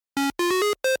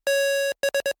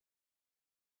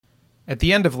At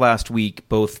the end of last week,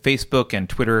 both Facebook and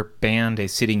Twitter banned a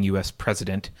sitting U.S.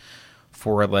 president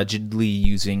for allegedly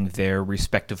using their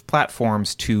respective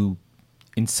platforms to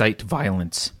incite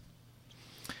violence.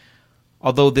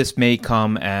 Although this may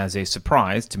come as a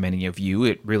surprise to many of you,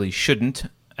 it really shouldn't,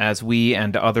 as we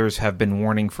and others have been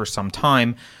warning for some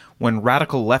time. When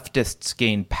radical leftists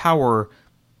gain power,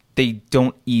 they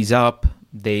don't ease up,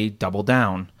 they double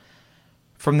down.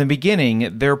 From the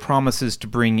beginning, their promises to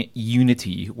bring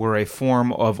unity were a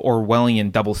form of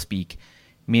Orwellian doublespeak,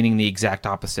 meaning the exact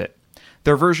opposite.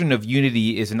 Their version of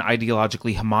unity is an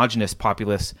ideologically homogenous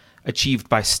populace achieved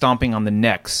by stomping on the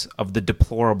necks of the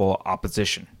deplorable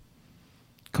opposition.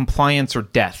 Compliance or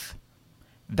death.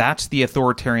 That's the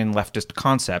authoritarian leftist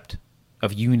concept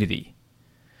of unity.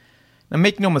 Now,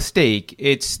 make no mistake,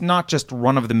 it's not just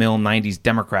run-of-the-mill 90s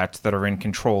Democrats that are in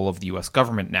control of the U.S.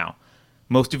 government now.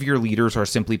 Most of your leaders are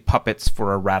simply puppets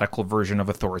for a radical version of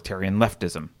authoritarian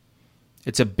leftism.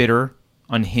 It's a bitter,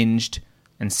 unhinged,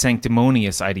 and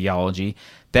sanctimonious ideology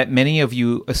that many of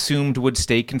you assumed would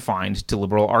stay confined to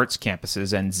liberal arts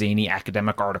campuses and zany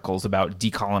academic articles about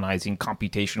decolonizing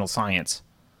computational science.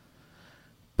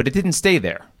 But it didn't stay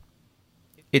there.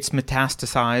 It's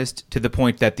metastasized to the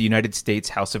point that the United States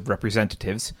House of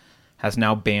Representatives has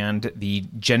now banned the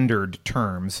gendered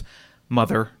terms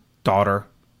mother, daughter,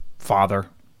 father,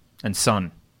 and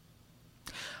son.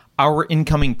 Our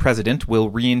incoming president will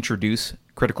reintroduce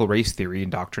critical race theory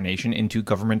indoctrination into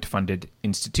government-funded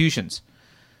institutions.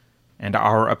 And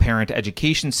our apparent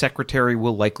education secretary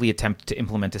will likely attempt to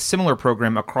implement a similar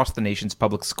program across the nation's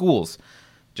public schools,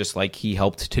 just like he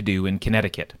helped to do in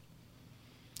Connecticut.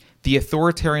 The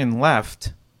authoritarian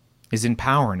left is in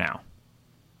power now,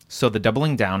 so the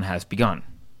doubling down has begun.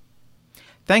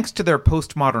 Thanks to their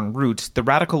postmodern roots, the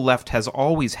radical left has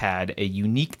always had a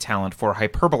unique talent for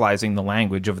hyperbolizing the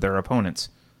language of their opponents.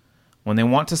 When they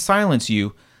want to silence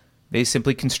you, they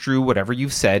simply construe whatever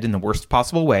you've said in the worst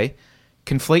possible way,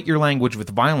 conflate your language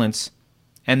with violence,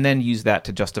 and then use that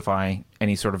to justify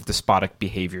any sort of despotic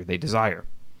behavior they desire.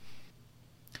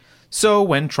 So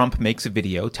when Trump makes a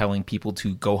video telling people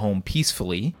to go home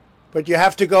peacefully, but you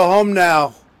have to go home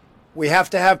now. We have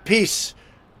to have peace.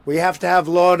 We have to have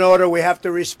law and order. We have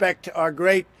to respect our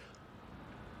great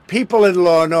people in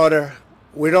law and order.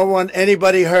 We don't want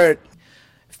anybody hurt.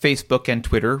 Facebook and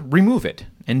Twitter remove it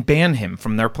and ban him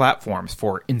from their platforms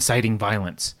for inciting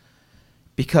violence.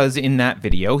 Because in that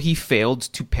video, he failed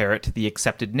to parrot the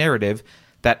accepted narrative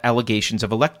that allegations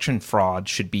of election fraud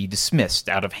should be dismissed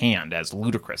out of hand as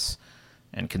ludicrous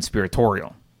and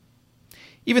conspiratorial.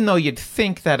 Even though you'd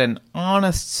think that an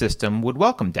honest system would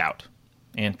welcome doubt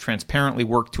and transparently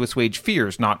work to assuage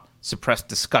fears, not suppress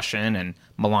discussion and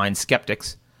malign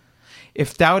skeptics.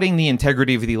 If doubting the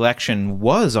integrity of the election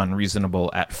was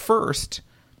unreasonable at first,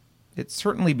 it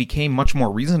certainly became much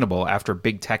more reasonable after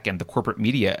big tech and the corporate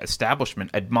media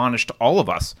establishment admonished all of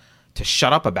us to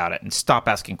shut up about it and stop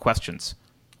asking questions,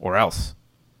 or else.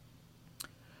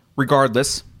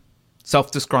 Regardless,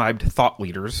 self-described thought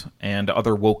leaders and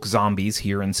other woke zombies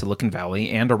here in Silicon Valley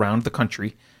and around the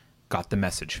country got the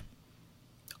message.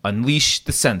 Unleash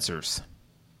the censors.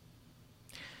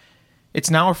 It's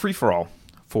now a free-for-all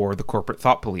for the corporate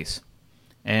thought police,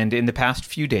 and in the past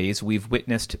few days we've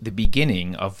witnessed the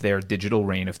beginning of their digital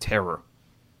reign of terror.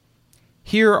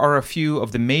 Here are a few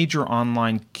of the major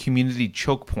online community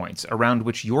choke points around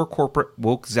which your corporate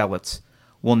woke zealots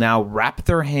will now wrap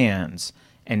their hands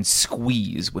and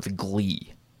squeeze with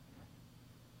glee.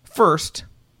 First,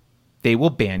 they will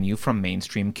ban you from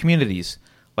mainstream communities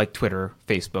like Twitter,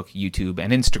 Facebook, YouTube,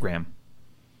 and Instagram.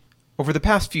 Over the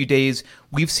past few days,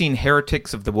 we've seen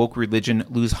heretics of the woke religion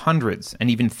lose hundreds and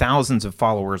even thousands of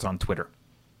followers on Twitter.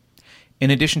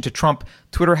 In addition to Trump,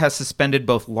 Twitter has suspended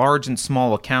both large and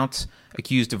small accounts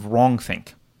accused of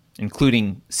wrongthink,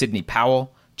 including Sidney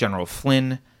Powell, General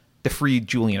Flynn, the Free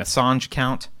Julian Assange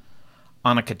account,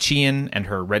 Anna Khachiyan and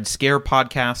her Red Scare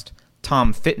podcast,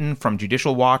 Tom Fitton from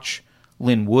Judicial Watch,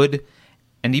 Lynn Wood,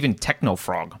 and even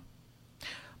Technofrog.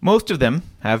 Most of them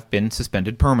have been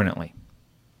suspended permanently.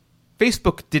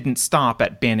 Facebook didn't stop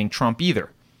at banning Trump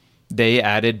either. They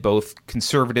added both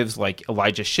conservatives like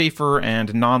Elijah Schaffer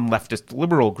and non-leftist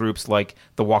liberal groups like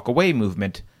the Walk Away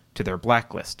movement to their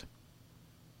blacklist.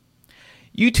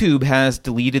 YouTube has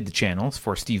deleted the channels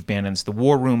for Steve Bannon's The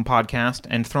War Room podcast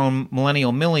and thrown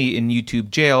Millennial Millie in YouTube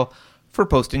jail for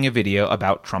posting a video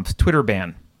about Trump's Twitter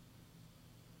ban.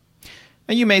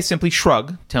 Now, you may simply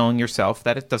shrug, telling yourself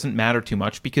that it doesn't matter too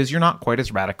much because you're not quite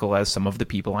as radical as some of the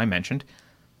people I mentioned,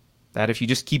 that if you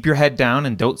just keep your head down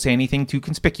and don't say anything too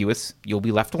conspicuous, you'll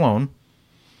be left alone.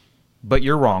 But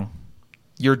you're wrong.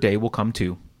 Your day will come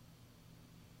too.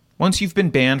 Once you've been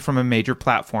banned from a major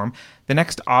platform, the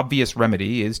next obvious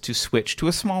remedy is to switch to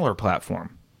a smaller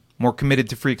platform, more committed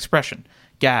to free expression,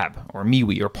 Gab or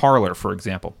MeWe or Parler, for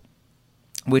example.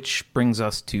 Which brings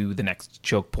us to the next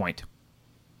choke point.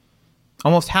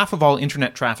 Almost half of all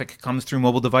internet traffic comes through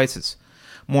mobile devices.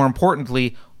 More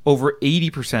importantly, over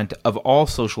 80% of all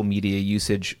social media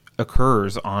usage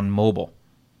occurs on mobile.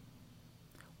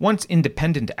 Once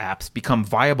independent apps become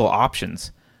viable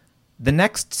options, the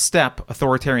next step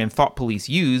authoritarian thought police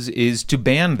use is to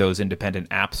ban those independent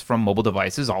apps from mobile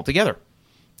devices altogether.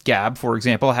 Gab, for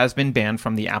example, has been banned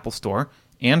from the Apple Store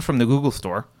and from the Google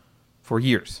Store for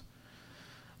years.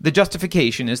 The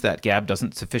justification is that Gab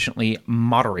doesn't sufficiently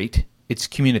moderate its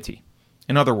community.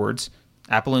 In other words,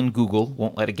 Apple and Google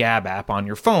won't let a Gab app on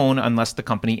your phone unless the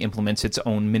company implements its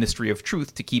own Ministry of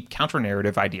Truth to keep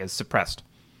counter-narrative ideas suppressed.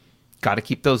 Gotta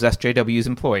keep those SJWs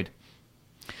employed.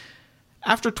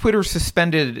 After Twitter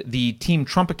suspended the Team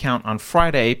Trump account on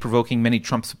Friday, provoking many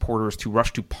Trump supporters to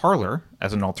rush to Parler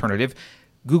as an alternative,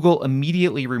 Google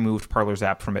immediately removed Parler's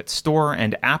app from its store,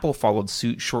 and Apple followed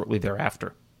suit shortly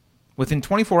thereafter. Within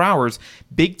 24 hours,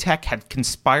 Big Tech had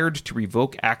conspired to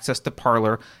revoke access to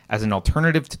Parler as an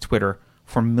alternative to Twitter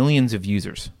for millions of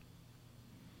users.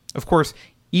 Of course,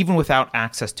 even without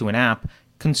access to an app,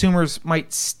 consumers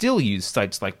might still use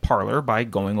sites like Parler by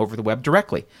going over the web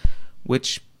directly,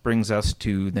 which brings us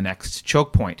to the next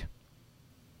choke point.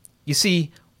 You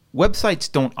see,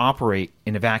 websites don't operate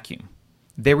in a vacuum.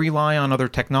 They rely on other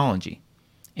technology,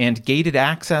 and gated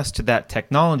access to that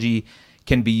technology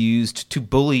can be used to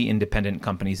bully independent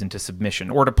companies into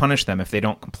submission or to punish them if they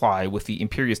don't comply with the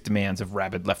imperious demands of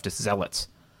rabid leftist zealots.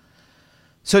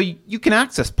 So you can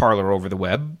access Parler over the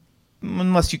web,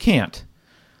 unless you can't.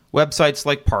 Websites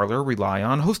like Parler rely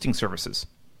on hosting services.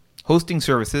 Hosting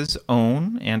services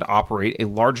own and operate a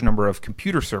large number of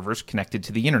computer servers connected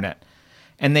to the internet,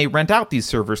 and they rent out these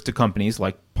servers to companies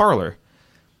like Parler.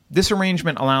 This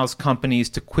arrangement allows companies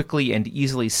to quickly and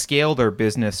easily scale their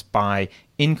business by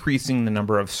increasing the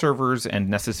number of servers and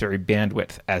necessary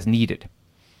bandwidth as needed.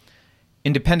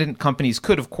 Independent companies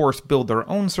could, of course, build their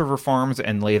own server farms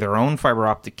and lay their own fiber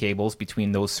optic cables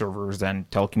between those servers and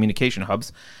telecommunication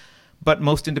hubs, but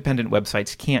most independent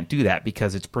websites can't do that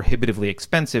because it's prohibitively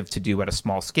expensive to do at a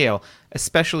small scale,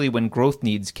 especially when growth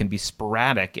needs can be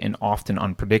sporadic and often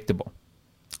unpredictable.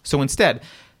 So instead,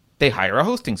 they hire a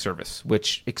hosting service,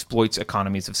 which exploits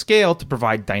economies of scale to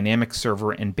provide dynamic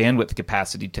server and bandwidth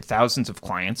capacity to thousands of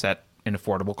clients at an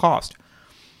affordable cost.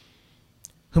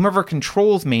 Whomever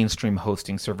controls mainstream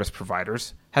hosting service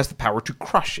providers has the power to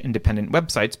crush independent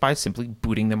websites by simply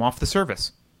booting them off the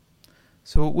service.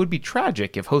 So it would be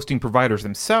tragic if hosting providers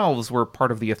themselves were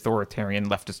part of the authoritarian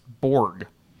leftist Borg.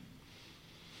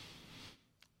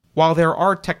 While there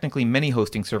are technically many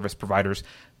hosting service providers,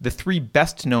 the three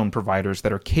best-known providers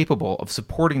that are capable of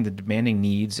supporting the demanding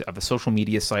needs of a social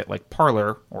media site like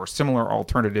Parler or similar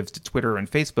alternatives to Twitter and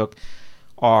Facebook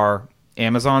are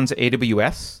Amazon's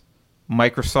AWS,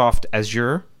 Microsoft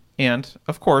Azure, and,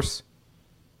 of course,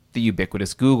 the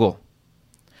ubiquitous Google.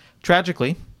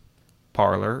 Tragically,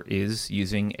 Parler is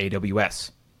using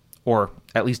AWS, or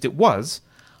at least it was.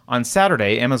 On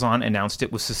Saturday, Amazon announced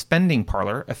it was suspending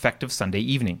Parler effective Sunday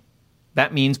evening.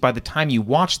 That means by the time you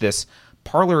watch this,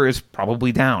 Parler is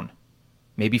probably down.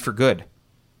 Maybe for good.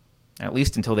 At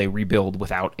least until they rebuild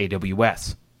without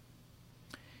AWS.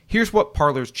 Here's what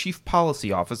Parler's Chief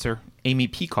Policy Officer, Amy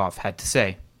Peikoff, had to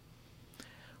say.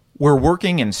 "We're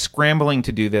working and scrambling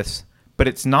to do this, but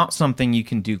it's not something you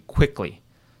can do quickly.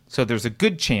 So there's a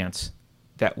good chance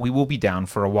that we will be down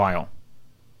for a while."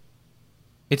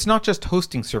 It's not just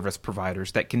hosting service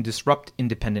providers that can disrupt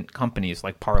independent companies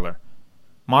like Parler.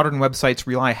 Modern websites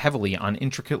rely heavily on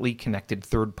intricately connected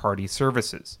third-party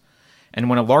services. And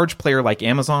when a large player like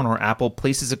Amazon or Apple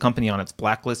places a company on its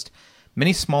blacklist,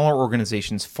 many smaller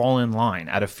organizations fall in line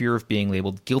out of fear of being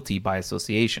labeled guilty by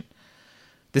association.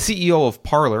 The CEO of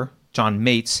Parler, John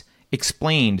Mates,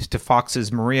 explained to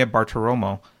Fox's Maria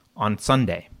Bartiromo on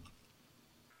Sunday.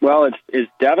 Well,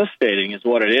 it's devastating is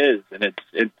what it is, and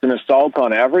it's an assault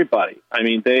on everybody. I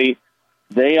mean,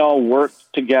 they all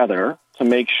worked together to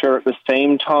make sure at the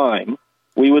same time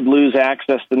we would lose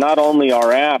access to not only our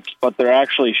apps, but they're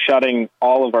actually shutting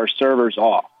all of our servers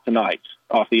off tonight,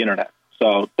 off the internet.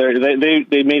 So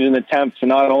they made an attempt to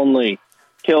not only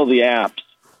kill the apps,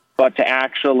 but to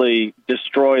actually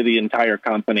destroy the entire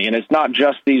company. And it's not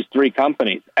just these three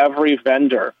companies. Every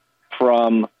vendor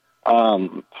from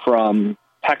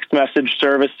text message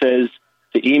services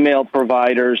to email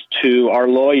providers to our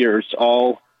lawyers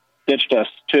all ditched us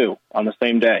too on the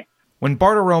same day. When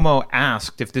Bartiromo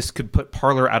asked if this could put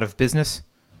Parler out of business,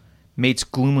 Mates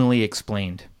gloomily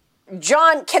explained,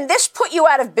 John, can this put you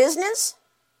out of business?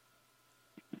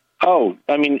 Oh,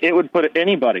 I mean, it would put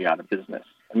anybody out of business.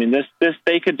 I mean, this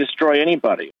they could destroy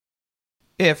anybody.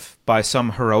 If, by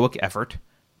some heroic effort,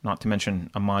 not to mention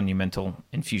a monumental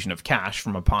infusion of cash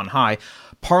from upon high,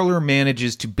 Parler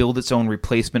manages to build its own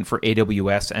replacement for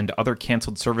AWS and other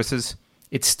canceled services,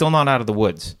 it's still not out of the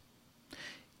woods.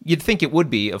 You'd think it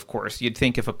would be, of course. You'd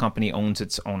think if a company owns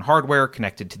its own hardware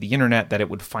connected to the internet that it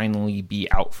would finally be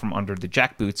out from under the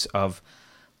jackboots of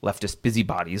leftist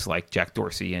busybodies like Jack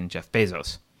Dorsey and Jeff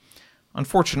Bezos.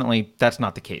 Unfortunately, that's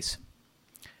not the case.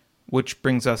 Which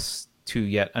brings us to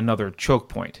yet another choke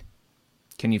point.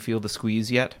 Can you feel the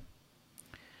squeeze yet?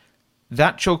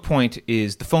 That choke point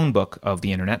is the phone book of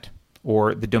the internet,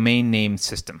 or the domain name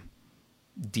system,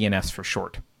 DNS for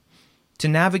short. To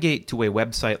navigate to a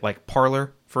website like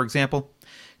Parler, for example,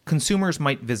 consumers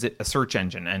might visit a search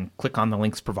engine and click on the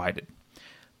links provided.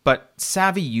 But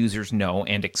savvy users know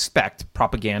and expect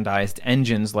propagandized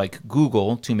engines like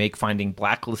Google to make finding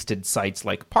blacklisted sites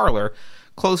like Parler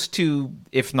close to,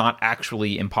 if not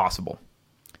actually, impossible.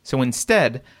 So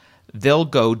instead, they'll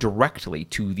go directly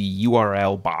to the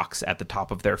URL box at the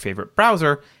top of their favorite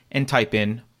browser and type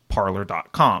in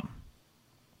Parler.com.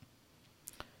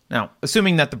 Now,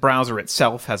 assuming that the browser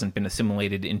itself hasn't been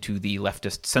assimilated into the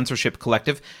leftist censorship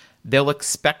collective, they'll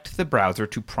expect the browser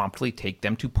to promptly take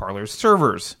them to Parler's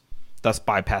servers, thus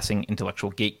bypassing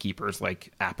intellectual gatekeepers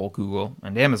like Apple, Google,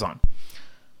 and Amazon.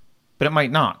 But it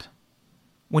might not.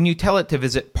 When you tell it to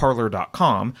visit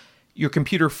Parler.com, your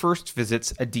computer first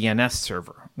visits a DNS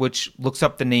server, which looks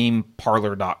up the name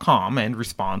Parler.com and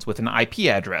responds with an IP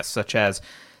address such as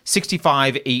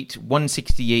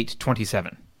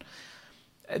 65.8.168.27.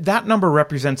 That number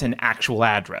represents an actual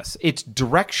address. It's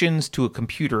directions to a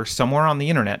computer somewhere on the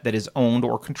internet that is owned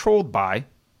or controlled by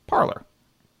Parler.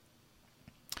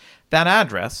 That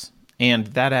address, and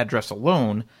that address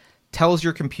alone, tells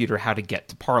your computer how to get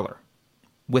to Parler.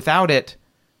 Without it,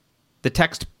 the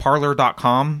text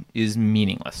Parler.com is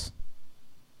meaningless.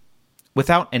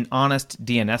 Without an honest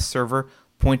DNS server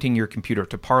pointing your computer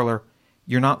to Parler,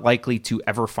 you're not likely to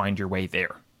ever find your way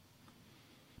there.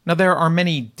 Now, there are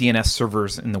many DNS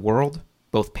servers in the world,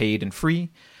 both paid and free.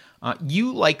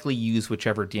 You likely use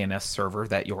whichever DNS server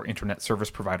that your internet service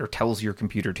provider tells your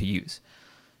computer to use.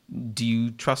 Do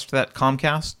you trust that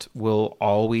Comcast will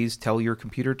always tell your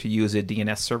computer to use a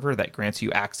DNS server that grants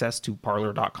you access to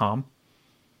Parler.com?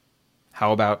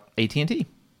 How about AT&T?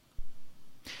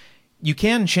 You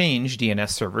can change DNS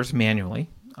servers manually.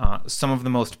 Some of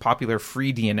the most popular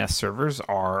free DNS servers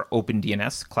are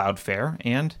OpenDNS, Cloudflare,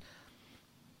 and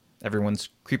everyone's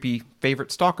creepy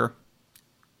favorite stalker,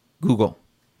 Google.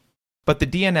 But the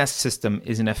DNS system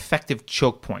is an effective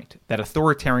choke point that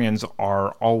authoritarians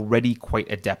are already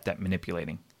quite adept at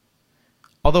manipulating.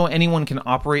 Although anyone can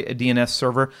operate a DNS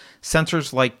server,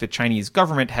 censors like the Chinese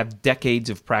government have decades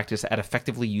of practice at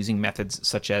effectively using methods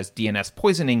such as DNS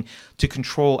poisoning to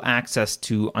control access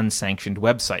to unsanctioned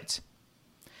websites.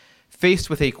 Faced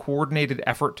with a coordinated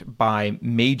effort by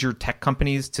major tech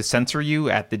companies to censor you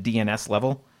at the DNS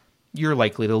level, you're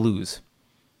likely to lose.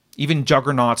 Even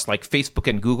juggernauts like Facebook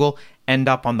and Google end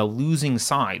up on the losing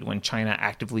side when China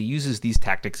actively uses these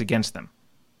tactics against them.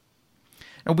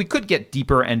 Now, we could get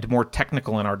deeper and more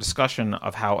technical in our discussion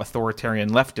of how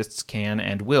authoritarian leftists can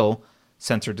and will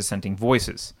censor dissenting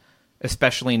voices,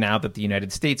 especially now that the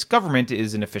United States government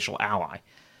is an official ally.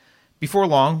 Before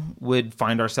long, we'd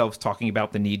find ourselves talking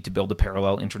about the need to build a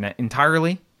parallel internet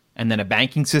entirely, and then a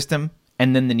banking system,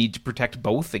 and then the need to protect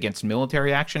both against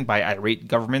military action by irate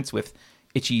governments with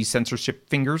itchy censorship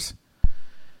fingers.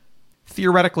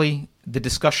 Theoretically, the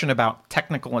discussion about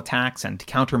technical attacks and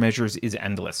countermeasures is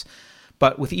endless,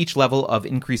 but with each level of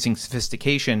increasing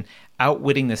sophistication,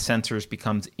 outwitting the censors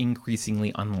becomes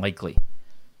increasingly unlikely.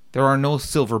 There are no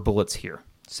silver bullets here,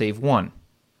 save one: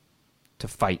 to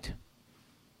fight.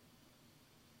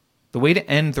 The way to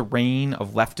end the reign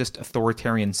of leftist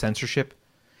authoritarian censorship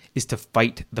is to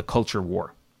fight the culture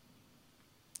war.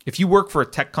 If you work for a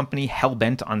tech company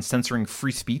hell-bent on censoring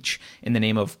free speech in the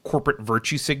name of corporate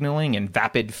virtue signaling and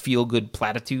vapid feel-good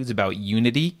platitudes about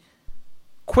unity,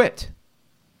 quit.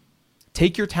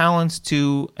 Take your talents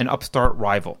to an upstart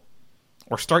rival,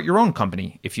 or start your own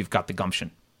company if you've got the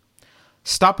gumption.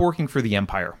 Stop working for the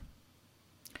empire.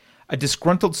 A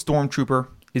disgruntled stormtrooper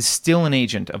is still an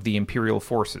agent of the Imperial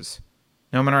forces,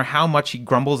 no matter how much he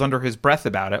grumbles under his breath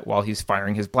about it while he's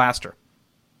firing his blaster.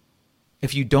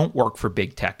 If you don't work for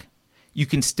big tech, you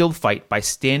can still fight by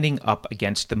standing up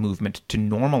against the movement to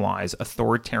normalize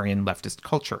authoritarian leftist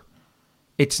culture.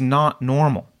 It's not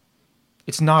normal.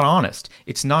 It's not honest.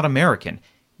 It's not American.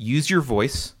 Use your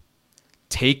voice,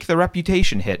 take the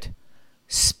reputation hit,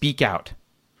 Speak out.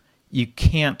 You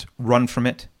can't run from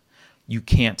it. You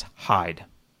can't hide.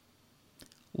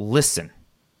 Listen.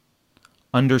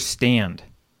 Understand.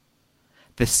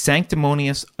 The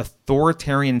sanctimonious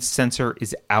authoritarian censor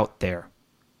is out there.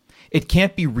 It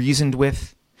can't be reasoned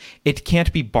with. It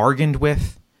can't be bargained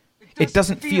with. It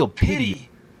doesn't feel pity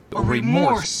or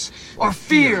remorse or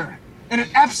fear. And it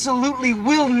absolutely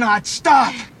will not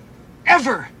stop.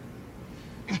 Ever.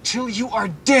 Until you are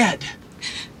dead.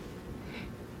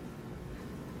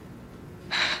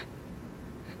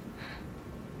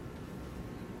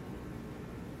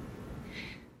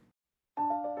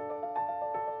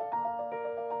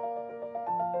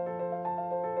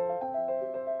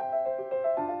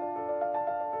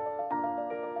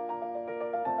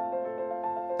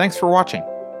 Thanks for watching.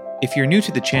 If you're new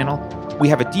to the channel, we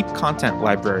have a deep content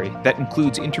library that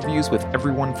includes interviews with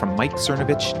everyone from Mike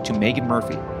Cernovich to Meghan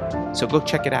Murphy, so go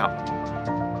check it out.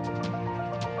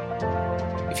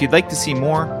 If you'd like to see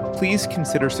more, please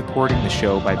consider supporting the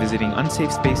show by visiting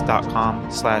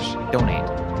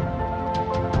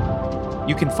unsafespace.com/donate.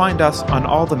 You can find us on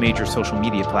all the major social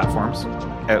media platforms,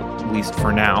 at least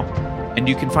for now, and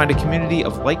you can find a community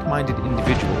of like-minded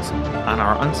individuals on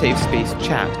our Unsafe Space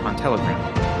chat on Telegram.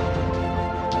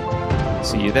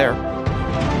 See you there.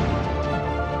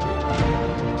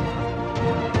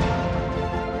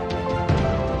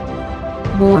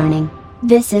 Warning.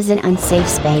 This is an unsafe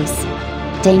space.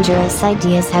 Dangerous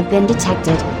ideas have been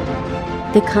detected.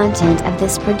 The content of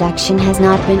this production has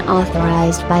not been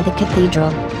authorized by the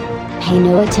Cathedral. Pay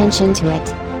no attention to it.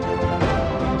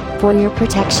 For your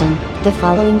protection, the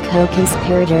following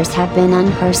co-conspirators have been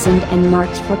unpersoned and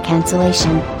marked for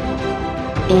cancellation.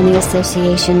 Any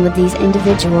association with these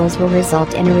individuals will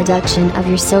result in a reduction of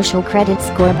your social credit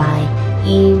score by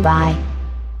EY.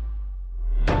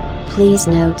 Please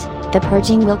note, the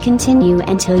purging will continue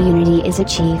until unity is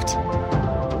achieved.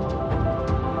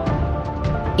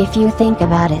 If you think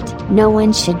about it, no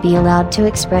one should be allowed to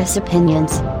express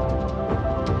opinions.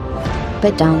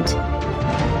 But don't.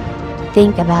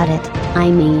 Think about it,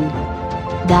 I mean.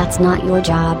 That's not your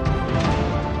job.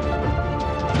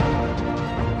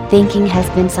 Thinking has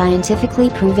been scientifically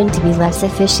proven to be less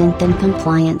efficient than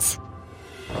compliance.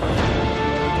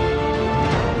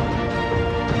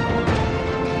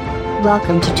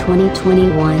 Welcome to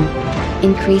 2021.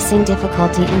 Increasing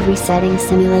difficulty and resetting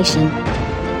simulation.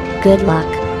 Good luck.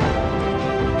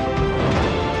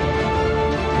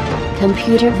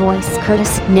 Computer voice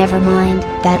courtesy. Never mind,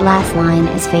 that last line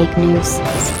is fake news.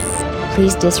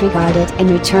 Please disregard it and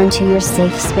return to your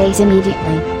safe space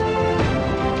immediately.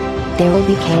 There will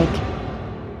be cake.